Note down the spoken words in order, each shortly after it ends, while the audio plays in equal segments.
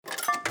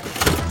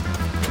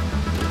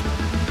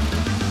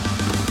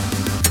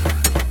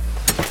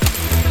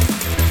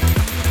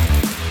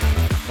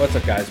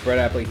What's up, guys?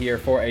 Brett Appley here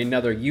for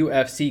another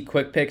UFC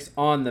Quick Picks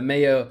on the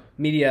Mayo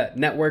Media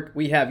Network.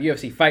 We have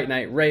UFC Fight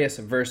Night, Reyes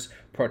versus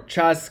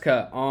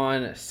Prochazka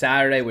on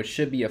Saturday, which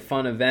should be a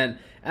fun event.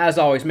 As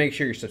always, make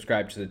sure you're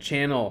subscribed to the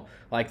channel,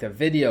 like the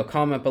video,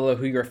 comment below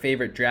who your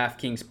favorite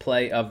DraftKings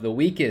play of the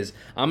week is.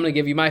 I'm going to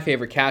give you my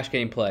favorite cash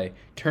game play,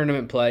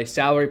 tournament play,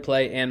 salary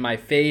play, and my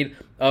fade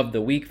of the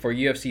week for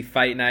UFC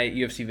Fight Night,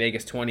 UFC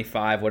Vegas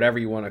 25, whatever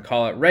you want to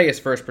call it. Reyes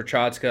versus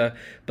Prochazka.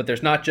 But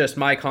there's not just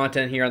my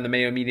content here on the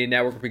Mayo Media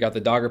Network. We got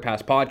the Dogger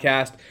Pass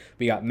podcast.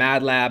 We got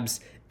Mad Labs,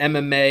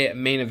 MMA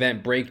main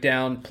event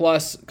breakdown,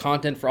 plus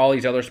content for all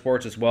these other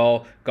sports as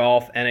well.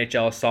 Golf,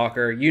 NHL,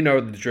 soccer, you know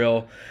the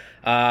drill.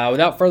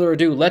 Without further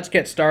ado, let's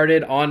get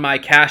started on my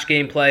cash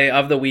game play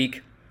of the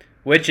week,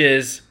 which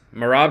is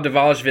Merab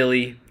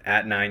Dvalishvili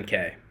at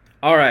 9K.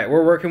 All right,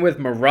 we're working with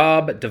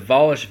Merab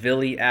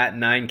Dvalishvili at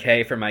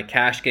 9K for my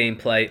cash game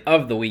play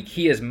of the week.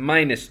 He is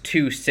minus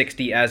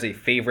 260 as a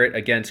favorite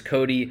against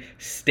Cody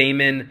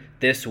Stamann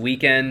this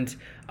weekend.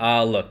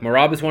 Look,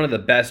 Merab is one of the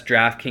best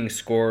DraftKings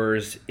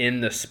scorers in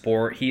the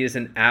sport. He is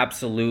an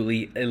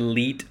absolutely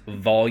elite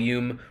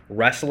volume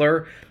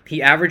wrestler.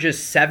 He averages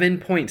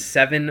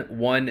 7.71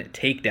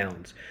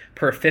 takedowns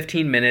per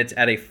 15 minutes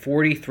at a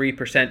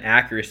 43%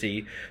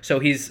 accuracy. So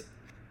he's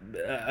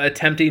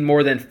attempting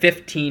more than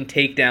 15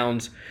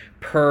 takedowns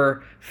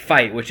per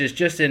fight, which is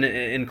just an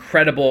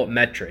incredible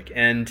metric.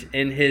 And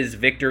in his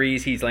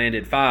victories, he's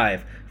landed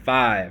 5,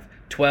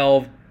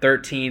 12,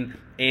 13,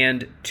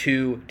 and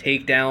 2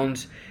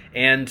 takedowns.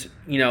 And,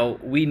 you know,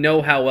 we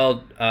know how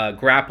well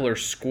grapplers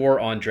score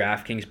on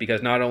DraftKings,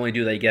 because not only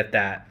do they get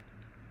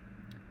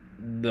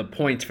the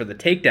points for the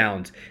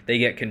takedowns, they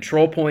get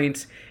control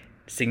points,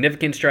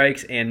 significant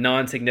strikes, and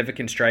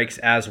non-significant strikes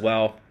as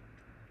well.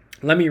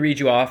 Let me read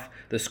you off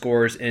the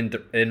scores in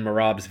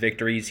Merab's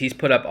victories. He's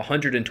put up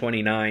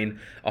 129,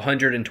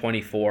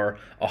 124,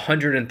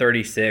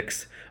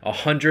 136,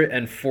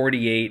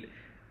 148,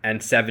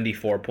 and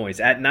 74 points.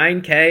 At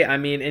 9K, I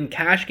mean, in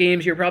cash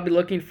games, you're probably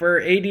looking for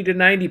 80 to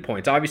 90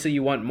 points. Obviously,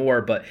 you want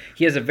more, but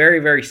he has a very,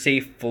 very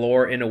safe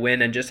floor in a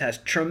win and just has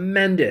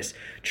tremendous,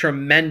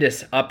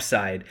 tremendous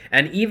upside.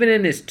 And even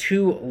in his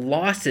 2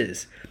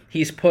 losses,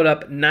 he's put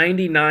up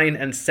 99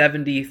 and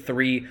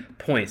 73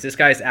 points. This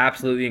guy's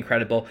absolutely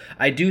incredible.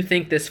 I do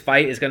think this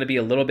fight is going to be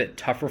a little bit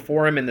tougher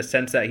for him in the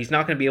sense that he's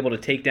not going to be able to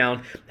take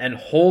down and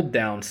hold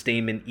down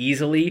Stamann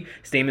easily.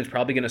 Stamann's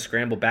probably going to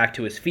scramble back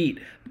to his feet.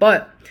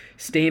 But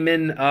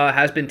Stamann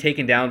has been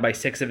taken down by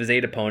 6 of his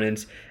 8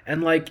 opponents.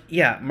 And,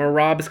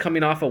 Merab is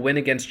coming off a win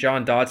against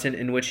John Dodson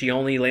in which he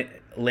only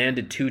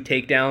landed 2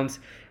 takedowns.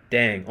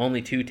 Dang,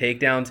 only 2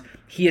 takedowns.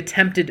 He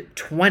attempted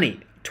 20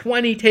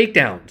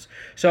 takedowns.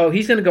 So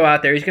he's going to go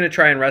out there. He's going to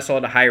try and wrestle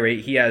at a high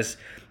rate. He has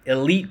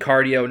elite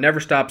cardio, never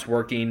stops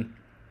working.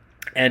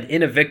 And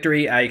in a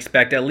victory, I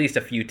expect at least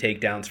a few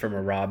takedowns from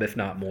Merab, if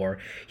not more.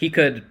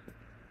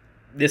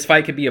 This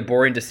fight could be a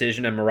boring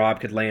decision, and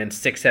Merab could land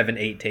 6, 7,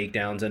 8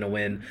 takedowns in a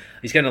win.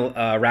 He's going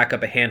to rack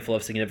up a handful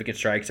of significant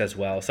strikes as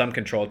well, some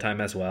control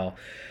time as well,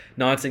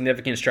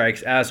 non-significant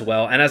strikes as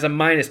well. And as a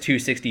minus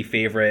 260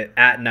 favorite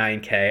at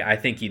 9K, I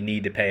think you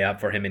need to pay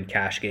up for him in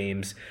cash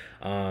games.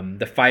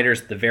 The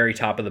fighters at the very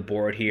top of the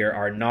board here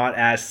are not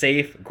as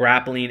safe.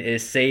 Grappling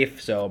is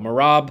safe. So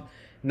Merab,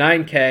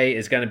 9K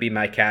is going to be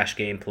my cash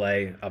game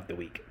play of the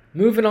week.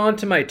 Moving on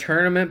to my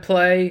tournament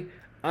play,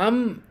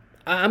 I'm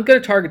going to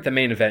target the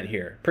main event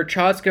here.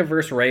 Prochazka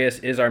versus Reyes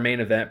is our main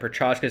event.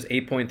 Prochazka is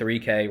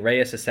 8.3K.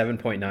 Reyes is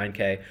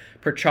 7.9K.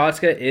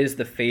 Prochazka is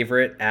the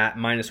favorite at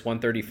minus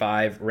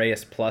 135.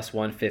 Reyes plus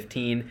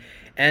 115.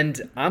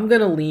 And I'm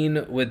going to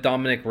lean with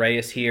Dominick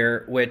Reyes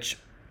here, which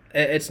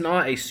it's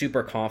not a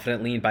super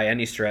confident lean by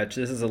any stretch.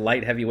 This is a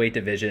light heavyweight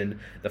division.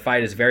 The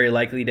fight is very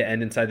likely to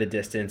end inside the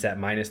distance at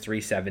minus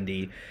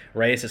 370.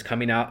 Reyes is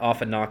coming out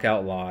off a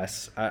knockout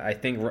loss. I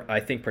think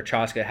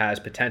Prochazka has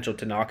potential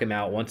to knock him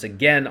out once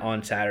again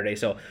on Saturday.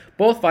 So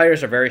both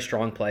fighters are very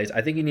strong plays.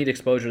 I think you need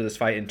exposure to this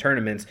fight in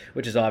tournaments,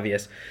 which is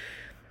obvious.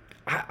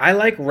 I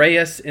like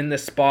Reyes in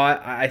this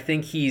spot. I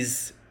think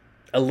he's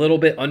a little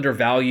bit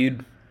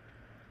undervalued.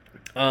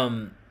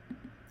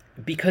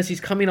 Because he's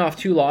coming off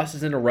 2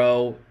 losses in a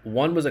row.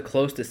 One was a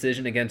close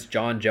decision against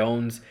John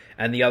Jones,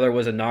 and the other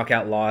was a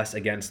knockout loss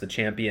against the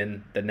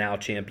now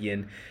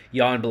champion,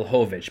 Jan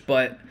Blachowicz.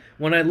 But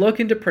when I look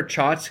into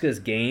Prochazka's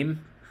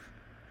game,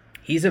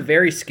 he's a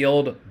very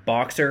skilled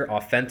boxer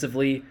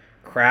offensively,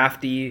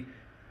 crafty,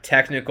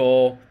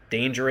 technical,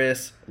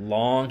 dangerous,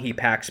 long. He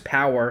packs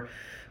power.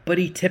 But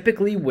he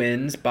typically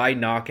wins by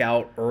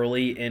knockout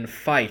early in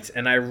fights,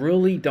 and I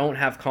really don't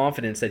have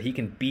confidence that he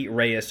can beat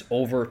Reyes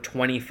over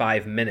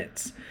 25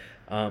 minutes.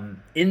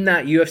 In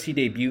that UFC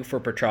debut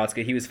for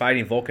Prochazka, he was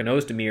fighting Volkan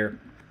Ozdemir,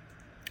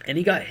 and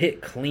he got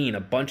hit clean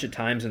a bunch of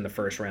times in the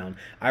first round.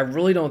 I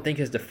really don't think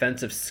his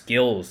defensive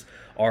skills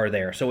are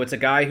there. So it's a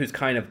guy who's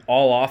kind of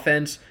all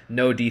offense,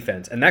 no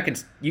defense, and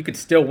you could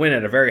still win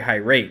at a very high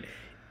rate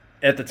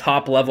at the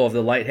top level of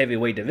the light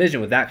heavyweight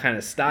division with that kind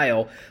of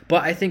style.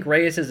 But I think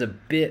Reyes is a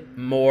bit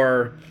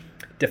more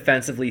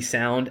defensively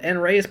sound,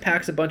 and Reyes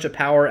packs a bunch of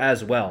power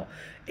as well.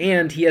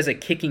 And he has a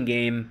kicking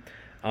game,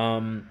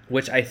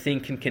 which I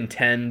think can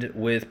contend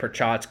with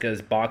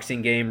Prochazka's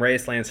boxing game.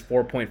 Reyes lands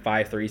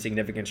 4.53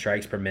 significant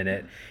strikes per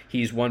minute.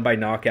 He's won by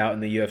knockout in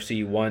the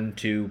UFC 1,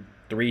 2,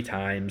 3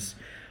 times.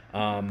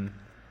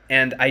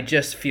 And I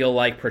just feel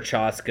like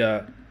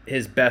Prochazka,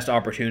 his best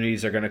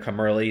opportunities are going to come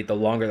early. The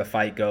longer the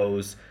fight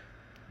goes,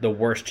 the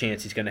worse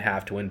chance he's going to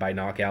have to win by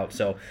knockout.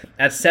 So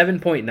at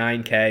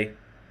 7.9K,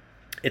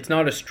 it's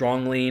not a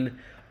strong lean.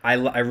 I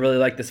really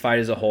like this fight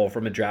as a whole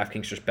from a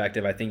DraftKings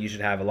perspective. I think you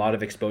should have a lot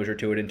of exposure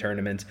to it in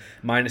tournaments.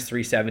 Minus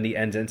 370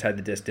 ends inside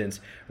the distance.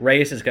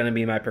 Reyes is going to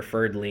be my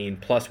preferred lean,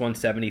 plus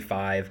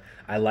 175.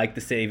 I like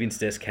the savings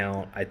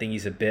discount. I think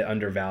he's a bit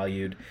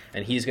undervalued,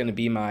 and he's going to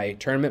be my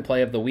tournament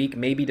play of the week.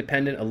 Maybe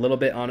dependent a little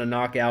bit on a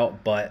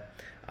knockout, but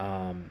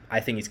I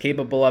think he's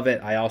capable of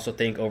it. I also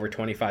think over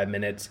 25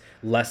 minutes,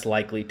 less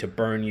likely to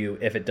burn you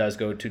if it does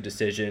go to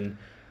decision.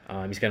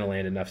 He's going to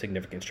land enough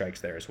significant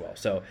strikes there as well.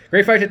 So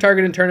great fight to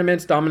target in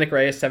tournaments. Dominic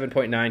Reyes,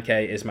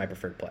 7.9K is my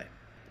preferred play.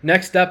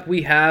 Next up,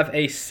 we have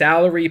a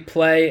salary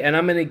play, and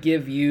I'm going to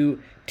give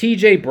you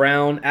TJ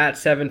Brown at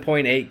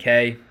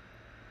 7.8K.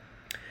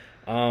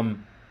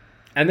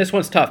 And this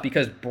one's tough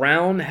because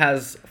Brown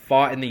has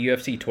fought in the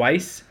UFC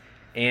twice,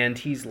 and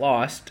he's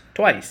lost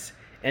twice.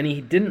 And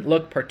he didn't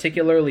look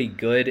particularly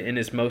good in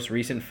his most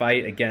recent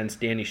fight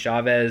against Danny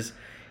Chavez.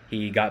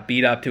 He got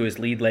beat up to his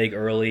lead leg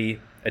early,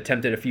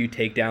 attempted a few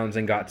takedowns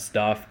and got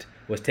stuffed,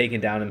 was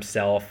taken down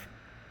himself.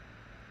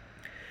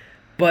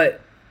 But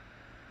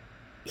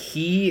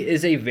he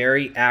is a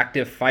very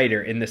active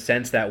fighter in the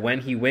sense that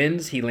when he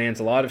wins, he lands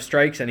a lot of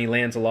strikes and he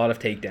lands a lot of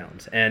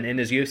takedowns. And in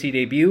his UFC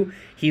debut,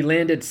 he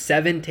landed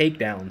 7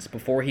 takedowns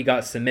before he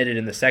got submitted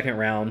in the second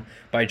round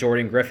by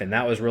Jordan Griffin.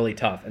 That was really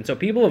tough. And so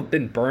people have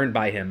been burned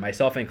by him,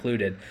 myself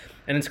included.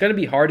 And it's going to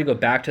be hard to go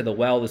back to the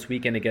well this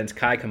weekend against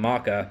Kai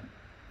Kamaka.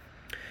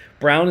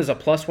 Brown is a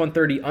plus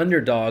 130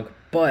 underdog,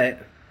 but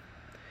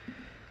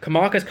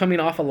Kamaka's coming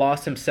off a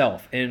loss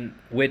himself in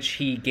which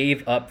he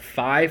gave up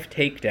 5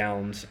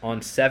 takedowns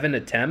on 7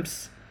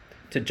 attempts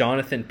to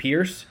Jonathan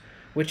Pierce,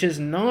 which is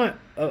not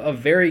a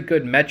very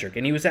good metric.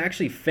 And he was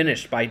actually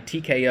finished by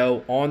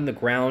TKO on the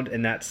ground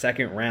in that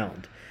second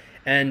round.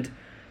 And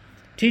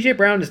TJ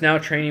Brown is now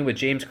training with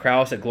James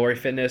Krause at Glory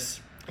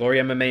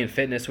MMA and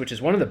Fitness, which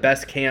is one of the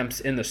best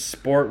camps in the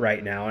sport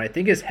right now. And I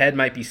think his head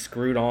might be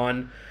screwed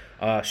on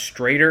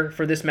straighter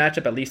for this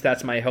matchup. At least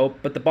that's my hope.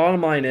 But the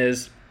bottom line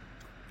is,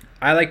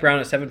 I like Brown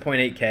at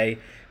 7.8K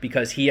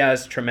because he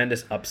has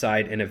tremendous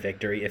upside in a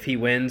victory. If he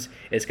wins,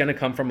 it's going to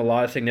come from a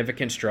lot of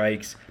significant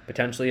strikes,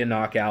 potentially a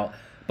knockout,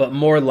 but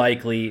more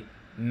likely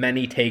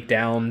many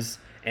takedowns.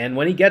 And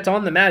when he gets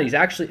on the mat, he's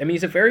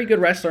a very good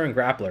wrestler and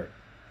grappler.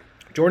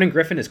 Jordan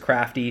Griffin is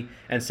crafty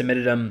and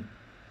submitted him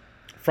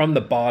from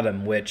the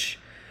bottom,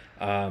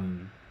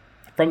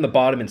 from the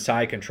bottom in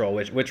side control,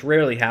 which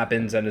rarely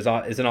happens and is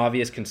an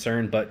obvious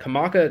concern. But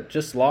Kamaka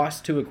just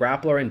lost to a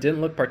grappler and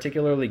didn't look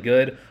particularly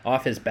good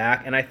off his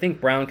back, and I think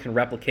Brown can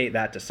replicate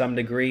that to some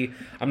degree.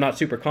 I'm not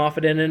super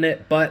confident in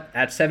it, but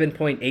at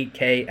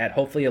 7.8K, at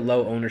hopefully a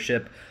low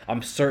ownership,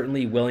 I'm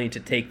certainly willing to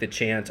take the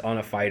chance on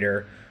a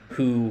fighter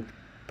who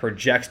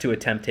projects to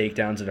attempt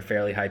takedowns at a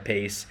fairly high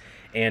pace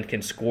and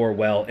can score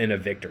well in a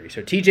victory.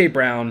 So TJ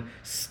Brown,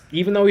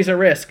 even though he's a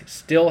risk,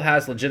 still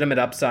has legitimate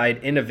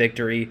upside in a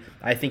victory.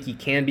 I think he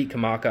can beat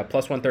Kamaka,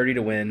 plus 130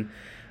 to win.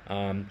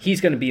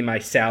 He's going to be my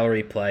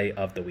salary play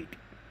of the week.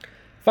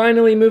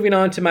 Finally, moving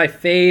on to my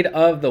fade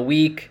of the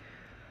week.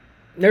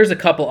 There's a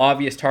couple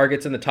obvious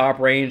targets in the top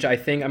range. I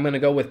think I'm going to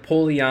go with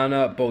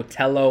Poliana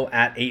Botello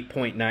at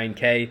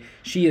 8.9K.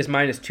 She is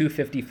minus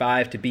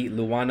 255 to beat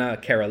Luana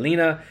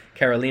Carolina.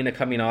 Carolina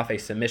coming off a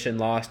submission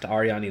loss to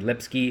Ariane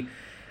Lipski.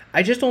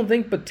 I just don't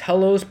think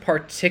Botello's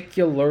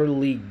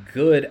particularly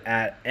good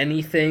at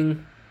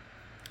anything.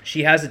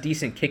 She has a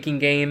decent kicking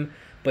game,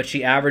 but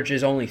she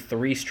averages only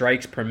 3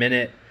 strikes per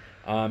minute.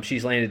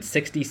 She's landed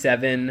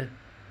 67,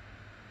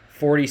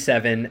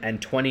 47,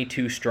 and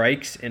 22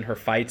 strikes in her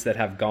fights that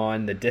have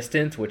gone the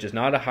distance, which is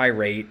not a high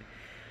rate.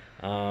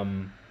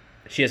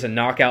 She has a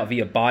knockout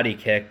via body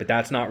kick, but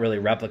that's not really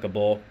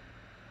replicable.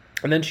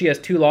 And then she has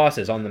 2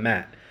 losses on the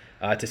mat.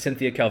 To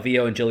Cynthia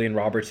Calvillo and Jillian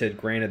Robertson.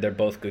 Granted, they're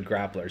both good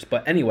grapplers.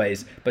 But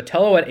anyways,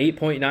 Botello at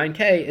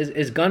 8.9K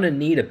is going to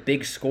need a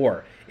big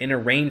score in a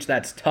range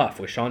that's tough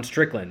with Sean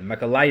Strickland,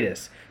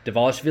 Michailidis,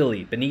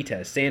 Dvalishvili,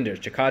 Benitez, Sanders,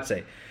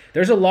 Chikadze.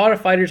 There's a lot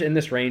of fighters in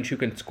this range who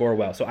can score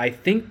well. So I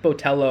think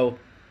Botello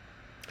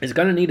is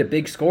going to need a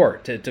big score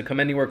to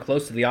come anywhere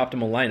close to the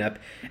optimal lineup.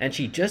 And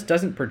she just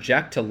doesn't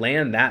project to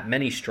land that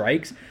many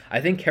strikes. I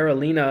think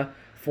Carolina,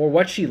 for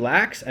what she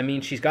lacks,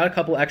 she's got a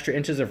couple extra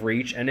inches of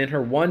reach, and in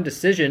her one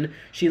decision,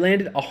 she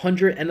landed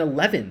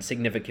 111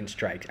 significant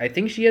strikes. I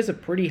think she has a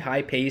pretty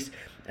high pace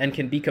and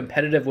can be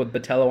competitive with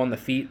Botello on the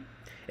feet,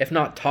 if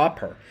not top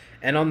her.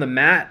 And on the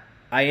mat,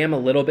 I am a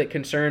little bit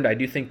concerned. I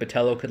do think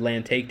Botello could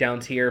land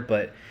takedowns here,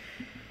 but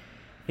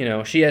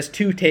she has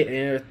 3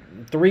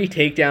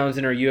 takedowns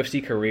in her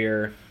UFC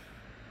career.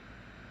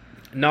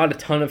 Not a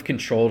ton of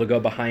control to go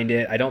behind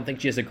it. I don't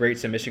think she has a great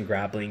submission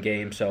grappling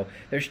game, so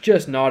there's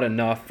just not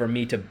enough for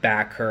me to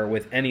back her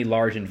with any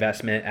large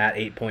investment at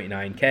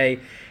 8.9K.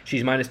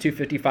 She's minus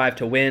 255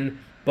 to win,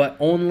 but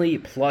only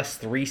plus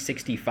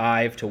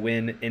 365 to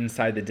win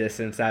inside the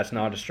distance. That's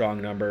not a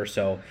strong number,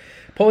 so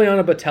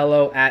Poliana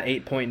Botelho at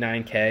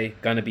 8.9K,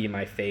 gonna be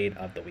my fade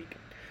of the week.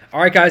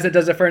 All right, guys, that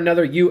does it for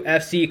another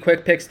UFC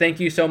Quick Picks. Thank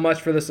you so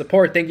much for the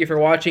support. Thank you for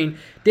watching.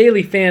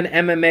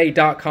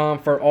 DailyFanMMA.com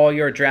for all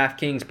your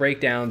DraftKings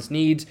breakdowns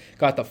needs.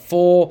 Got the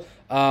full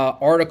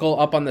article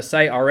up on the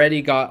site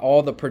already. Got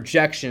all the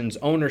projections,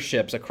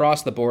 ownerships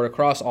across the board,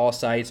 across all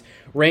sites.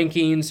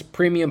 Rankings,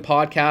 premium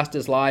podcast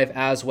is live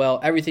as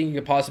well. Everything you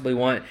could possibly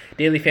want.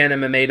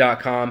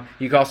 DailyFanMMA.com.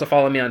 You can also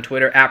follow me on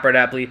Twitter,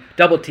 @BrettApley,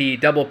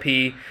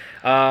 @T_P.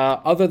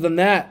 Other than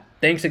that,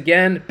 thanks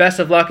again. Best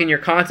of luck in your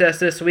contest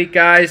this week,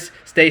 guys.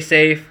 Stay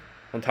safe.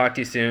 I'll talk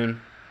to you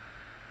soon.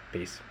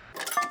 Peace.